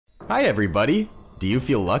Hi everybody! Do you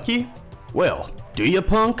feel lucky? Well, do you,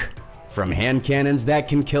 punk? From hand cannons that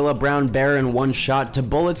can kill a brown bear in one shot to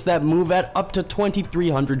bullets that move at up to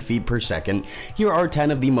 2,300 feet per second, here are 10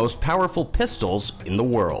 of the most powerful pistols in the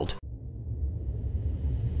world.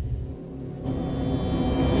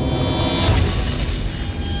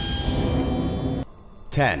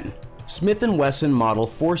 Smith & Wesson Model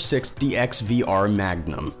 460 XVR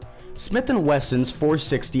Magnum. Smith & Wesson's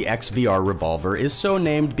 460 XVR revolver is so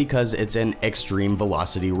named because it's an Extreme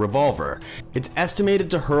Velocity Revolver. It's estimated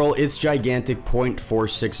to hurl its gigantic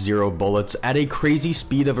 .460 bullets at a crazy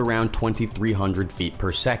speed of around 2,300 feet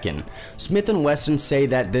per second. Smith & Wesson say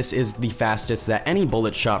that this is the fastest that any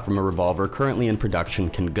bullet shot from a revolver currently in production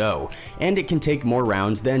can go, and it can take more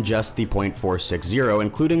rounds than just the .460,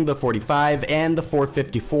 including the 45 and the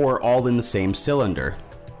 454 all in the same cylinder.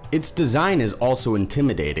 Its design is also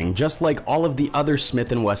intimidating, just like all of the other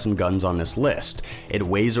Smith & Wesson guns on this list. It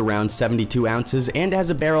weighs around 72 ounces and has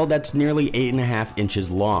a barrel that's nearly 8.5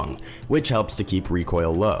 inches long, which helps to keep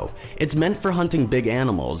recoil low. It's meant for hunting big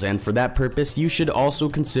animals, and for that purpose you should also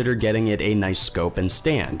consider getting it a nice scope and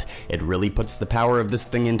stand. It really puts the power of this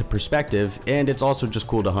thing into perspective, and it's also just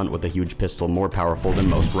cool to hunt with a huge pistol more powerful than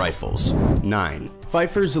most rifles. 9.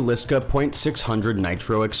 Pfeifer-Zeliska .600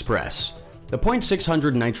 Nitro Express. The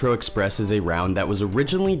 .600 Nitro Express is a round that was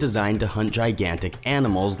originally designed to hunt gigantic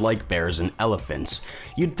animals like bears and elephants.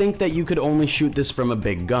 You'd think that you could only shoot this from a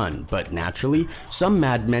big gun, but naturally, some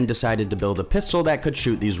madmen decided to build a pistol that could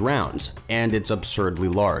shoot these rounds, and it's absurdly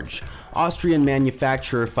large. Austrian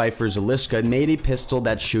manufacturer Pfeifer-Zeliska made a pistol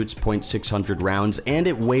that shoots .600 rounds, and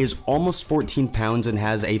it weighs almost 14 pounds and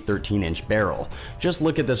has a 13-inch barrel. Just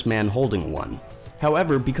look at this man holding one.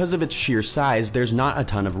 However, because of its sheer size, there's not a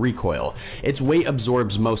ton of recoil. Its weight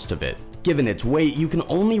absorbs most of it. Given its weight, you can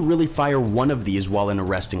only really fire one of these while in a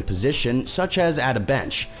resting position, such as at a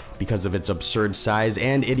bench. Because of its absurd size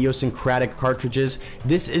and idiosyncratic cartridges,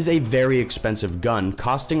 this is a very expensive gun,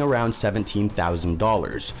 costing around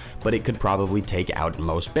 $17,000, but it could probably take out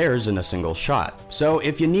most bears in a single shot. So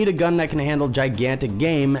if you need a gun that can handle gigantic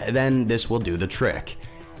game, then this will do the trick.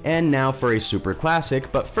 And now for a super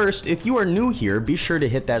classic, but first, if you are new here, be sure to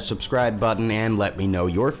hit that subscribe button and let me know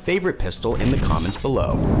your favorite pistol in the comments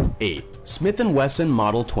below. 8. Smith & Wesson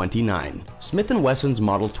Model 29. Smith & Wesson's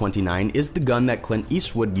Model 29 is the gun that Clint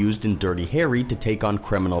Eastwood used in Dirty Harry to take on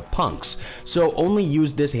criminal punks, so only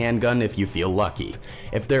use this handgun if you feel lucky.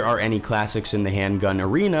 If there are any classics in the handgun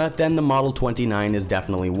arena, then the Model 29 is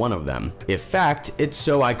definitely one of them. In fact, it's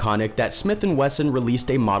so iconic that Smith & Wesson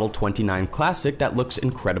released a Model 29 classic that looks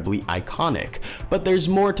incredibly iconic, but there's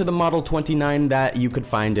more to the Model 29 that you could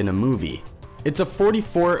find in a movie. It's a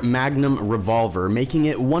 .44 Magnum revolver, making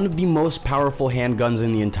it one of the most powerful handguns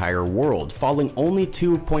in the entire world, falling only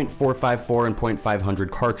to .454 and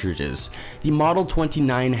 .500 cartridges. The Model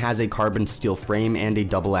 29 has a carbon steel frame and a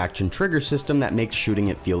double-action trigger system that makes shooting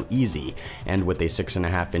it feel easy, and with a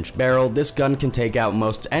 6.5-inch barrel, this gun can take out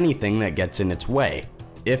most anything that gets in its way.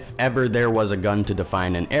 If ever there was a gun to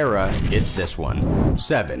define an era, it's this one.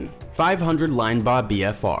 7. 500 Linebaugh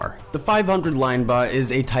BFR. The 500 Linebaugh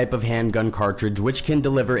is a type of handgun cartridge which can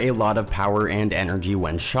deliver a lot of power and energy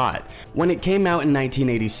when shot. When it came out in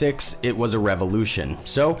 1986, it was a revolution.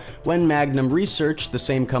 So, when Magnum Research, the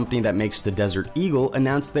same company that makes the Desert Eagle,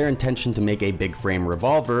 announced their intention to make a big frame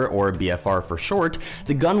revolver, or BFR for short,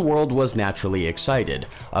 the gun world was naturally excited.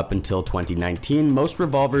 Up until 2019, most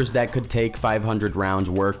revolvers that could take 500 rounds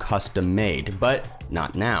were custom made, but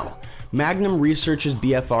not now. Magnum Research's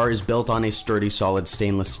BFR is built on a sturdy solid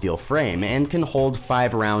stainless steel frame and can hold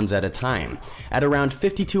 5 rounds at a time. At around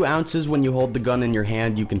 52 ounces when you hold the gun in your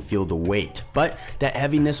hand, you can feel the weight, but that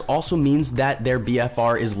heaviness also means that their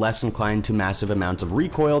BFR is less inclined to massive amounts of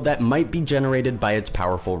recoil that might be generated by its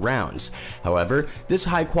powerful rounds. However, this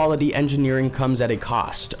high quality engineering comes at a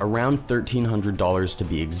cost, around $1,300 to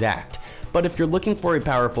be exact. But if you're looking for a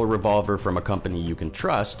powerful revolver from a company you can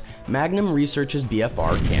trust, Magnum Research's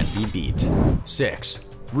BFR can't be beat. 6.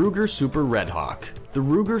 Ruger Super Red Hawk. The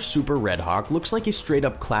Ruger Super Red Hawk looks like a straight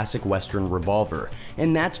up classic Western revolver,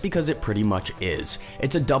 and that's because it pretty much is.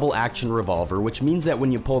 It's a double action revolver, which means that when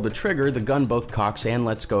you pull the trigger, the gun both cocks and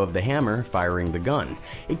lets go of the hammer, firing the gun.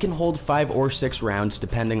 It can hold 5 or 6 rounds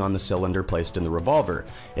depending on the cylinder placed in the revolver.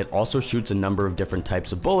 It also shoots a number of different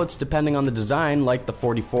types of bullets depending on the design, like the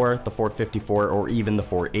 44, the 454, or even the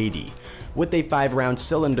 480. With a 5-round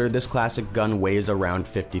cylinder, this classic gun weighs around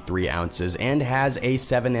 53 ounces and has a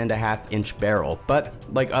 7.5-inch barrel, but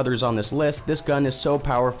like others on this list, this gun is so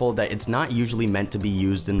powerful that it's not usually meant to be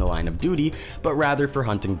used in the line of duty, but rather for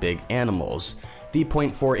hunting big animals. The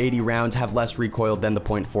 .480 rounds have less recoil than the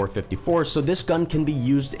 .454, so this gun can be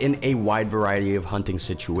used in a wide variety of hunting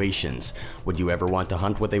situations. Would you ever want to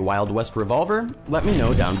hunt with a Wild West revolver? Let me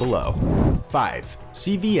know down below. 5.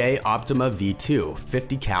 CVA Optima V2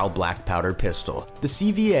 50 cal black powder pistol. The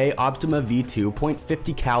CVA Optima V2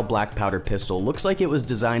 .50 cal black powder pistol looks like it was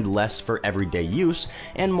designed less for everyday use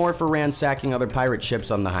and more for ransacking other pirate ships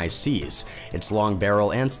on the high seas. Its long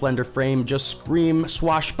barrel and slender frame just scream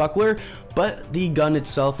swashbuckler, but the gun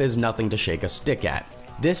itself is nothing to shake a stick at.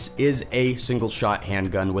 This is a single-shot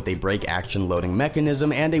handgun with a break-action loading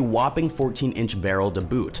mechanism and a whopping 14-inch barrel to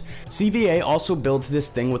boot. CVA also builds this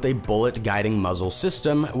thing with a bullet-guiding muzzle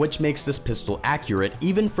system, which makes this pistol accurate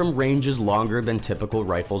even from ranges longer than typical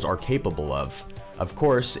rifles are capable of. Of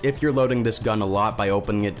course, if you're loading this gun a lot by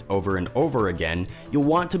opening it over and over again, you'll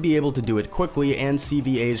want to be able to do it quickly, and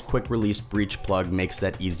CVA's quick release breech plug makes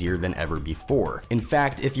that easier than ever before. In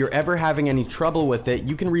fact, if you're ever having any trouble with it,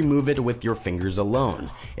 you can remove it with your fingers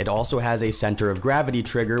alone. It also has a center of gravity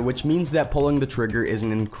trigger, which means that pulling the trigger is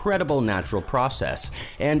an incredible natural process,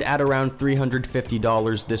 and at around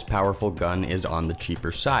 $350, this powerful gun is on the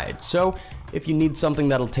cheaper side. So if you need something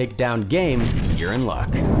that'll take down game, you're in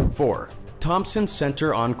luck. 4. Thompson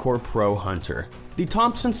Center Encore Pro Hunter. The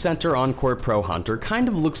Thompson Center Encore Pro Hunter kind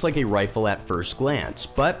of looks like a rifle at first glance,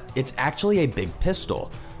 but it's actually a big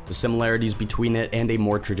pistol. The similarities between it and a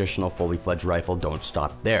more traditional fully fledged rifle don't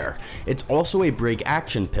stop there. It's also a break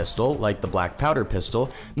action pistol, like the black powder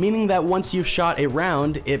pistol, meaning that once you've shot a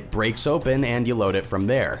round, it breaks open and you load it from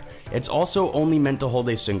there. It's also only meant to hold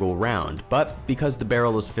a single round, but because the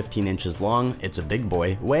barrel is 15 inches long, it's a big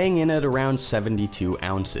boy, weighing in at around 72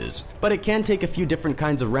 ounces. But it can take a few different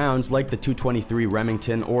kinds of rounds, like the 223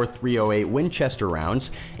 Remington or 308 Winchester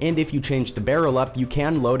rounds, and if you change the barrel up, you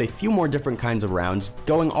can load a few more different kinds of rounds,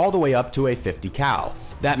 going all the way up to a 50 cal.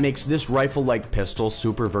 That makes this rifle-like pistol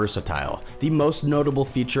super versatile. The most notable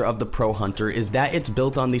feature of the Pro Hunter is that it's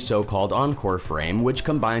built on the so-called Encore frame, which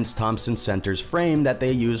combines Thompson Center's frame that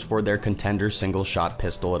they use for their Contender single-shot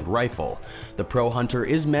pistol and rifle. The Pro Hunter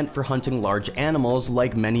is meant for hunting large animals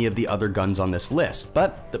like many of the other guns on this list,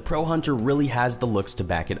 but the Pro Hunter really has the looks to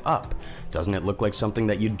back it up. Doesn't it look like something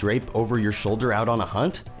that you'd drape over your shoulder out on a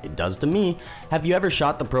hunt? It does to me. Have you ever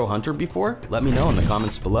shot the Pro Hunter before? Let me know in the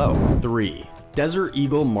comments below. 3. Desert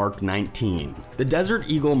Eagle Mark 19. The Desert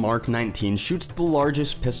Eagle Mark 19 shoots the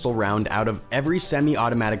largest pistol round out of every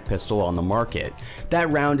semi-automatic pistol on the market. That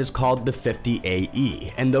round is called the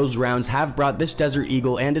 50AE, and those rounds have brought this Desert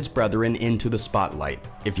Eagle and its brethren into the spotlight.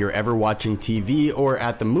 If you're ever watching TV or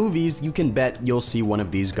at the movies, you can bet you'll see one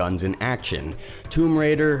of these guns in action. Tomb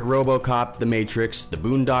Raider, RoboCop, The Matrix, The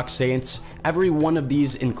Boondock Saints, every one of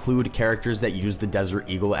these include characters that use the Desert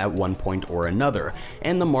Eagle at one point or another,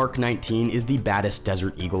 and the Mark 19 is the baddest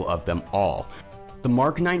Desert Eagle of them all. The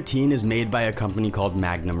Mark 19 is made by a company called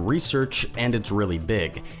Magnum Research, and it's really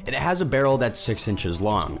big. It has a barrel that's 6 inches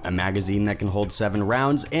long, a magazine that can hold 7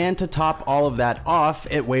 rounds, and to top all of that off,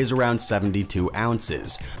 it weighs around 72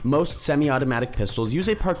 ounces. Most semi-automatic pistols use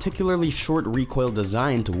a particularly short recoil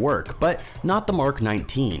design to work, but not the Mark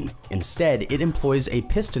 19. Instead, it employs a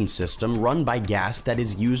piston system run by gas that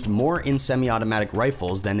is used more in semi-automatic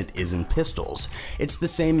rifles than it is in pistols. It's the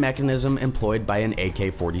same mechanism employed by an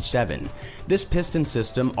AK-47. This piston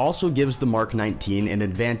system also gives the Mark 19 an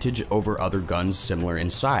advantage over other guns similar in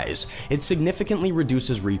size. It significantly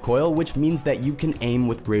reduces recoil, which means that you can aim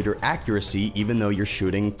with greater accuracy even though you're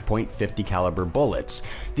shooting .50 caliber bullets,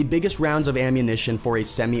 the biggest rounds of ammunition for a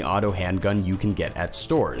semi-auto handgun you can get at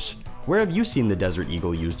stores. Where have you seen the Desert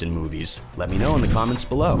Eagle used in movies? Let me know in the comments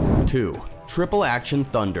below. 2. Triple Action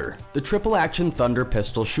Thunder. The Triple Action Thunder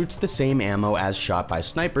pistol shoots the same ammo as shot by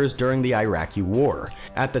snipers during the Iraqi War.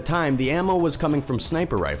 At the time, the ammo was coming from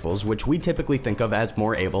sniper rifles, which we typically think of as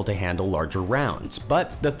more able to handle larger rounds,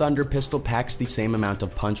 but the Thunder pistol packs the same amount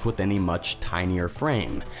of punch within a much tinier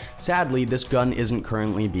frame. Sadly, this gun isn't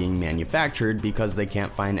currently being manufactured because they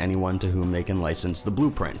can't find anyone to whom they can license the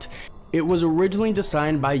blueprint. It was originally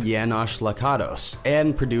designed by Janosch Lakatos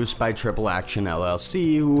and produced by Triple Action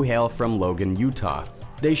LLC, who hail from Logan, Utah.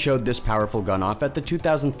 They showed this powerful gun off at the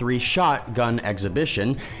 2003 Shotgun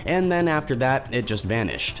exhibition, and then after that, it just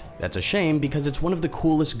vanished. That's a shame because it's one of the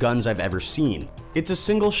coolest guns I've ever seen. It's a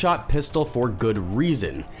single-shot pistol for good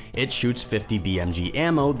reason. It shoots 50 BMG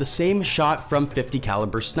ammo, the same shot from 50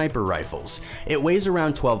 caliber sniper rifles. It weighs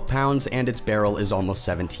around 12 pounds and its barrel is almost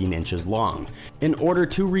 17 inches long. In order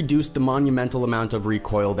to reduce the monumental amount of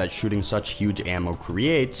recoil that shooting such huge ammo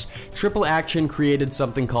creates, Triple Action created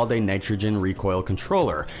something called a nitrogen recoil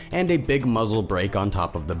controller and a big muzzle brake on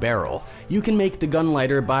top of the barrel. You can make the gun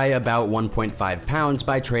lighter by about 1.5 pounds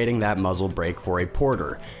by trading getting that muzzle brake for a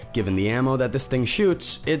porter. Given the ammo that this thing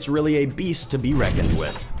shoots, it's really a beast to be reckoned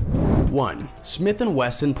with. 1. Smith &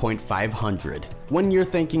 Wesson .500. When you're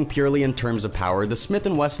thinking purely in terms of power, the Smith &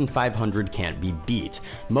 Wesson 500 can't be beat.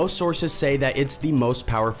 Most sources say that it's the most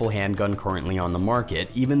powerful handgun currently on the market,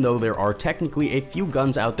 even though there are technically a few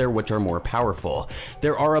guns out there which are more powerful.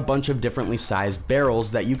 There are a bunch of differently sized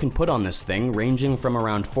barrels that you can put on this thing, ranging from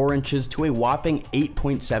around 4 inches to a whopping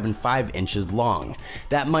 8.75 inches long.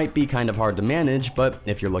 That might be kind of hard to manage, but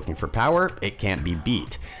if you're looking for power, it can't be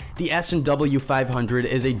beat. The S&W 500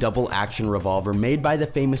 is a double-action revolver made by the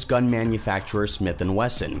famous gun manufacturer Smith &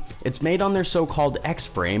 Wesson. It's made on their so-called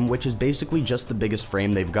X-frame, which is basically just the biggest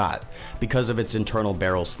frame they've got. Because of its internal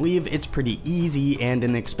barrel sleeve, it's pretty easy and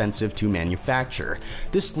inexpensive to manufacture.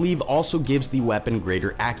 This sleeve also gives the weapon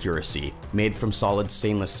greater accuracy. Made from solid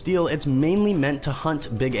stainless steel, it's mainly meant to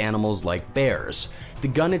hunt big animals like bears. The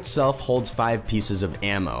gun itself holds 5 pieces of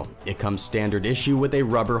ammo. It comes standard issue with a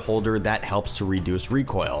rubber holder that helps to reduce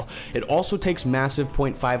recoil. It also takes massive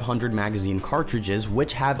 .500 magazine cartridges,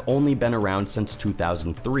 which have only been around since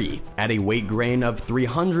 2003. At a weight grain of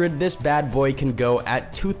 300, this bad boy can go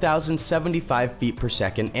at 2,075 feet per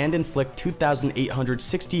second and inflict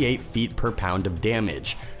 2,868 feet per pound of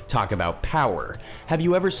damage. Talk about power. Have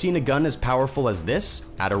you ever seen a gun as powerful as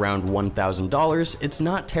this? At around $1,000, it's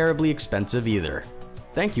not terribly expensive either.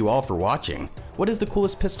 Thank you all for watching. What is the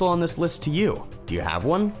coolest pistol on this list to you? Do you have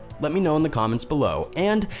one? Let me know in the comments below,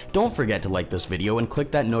 and don't forget to like this video and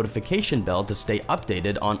click that notification bell to stay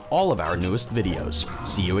updated on all of our newest videos.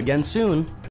 See you again soon!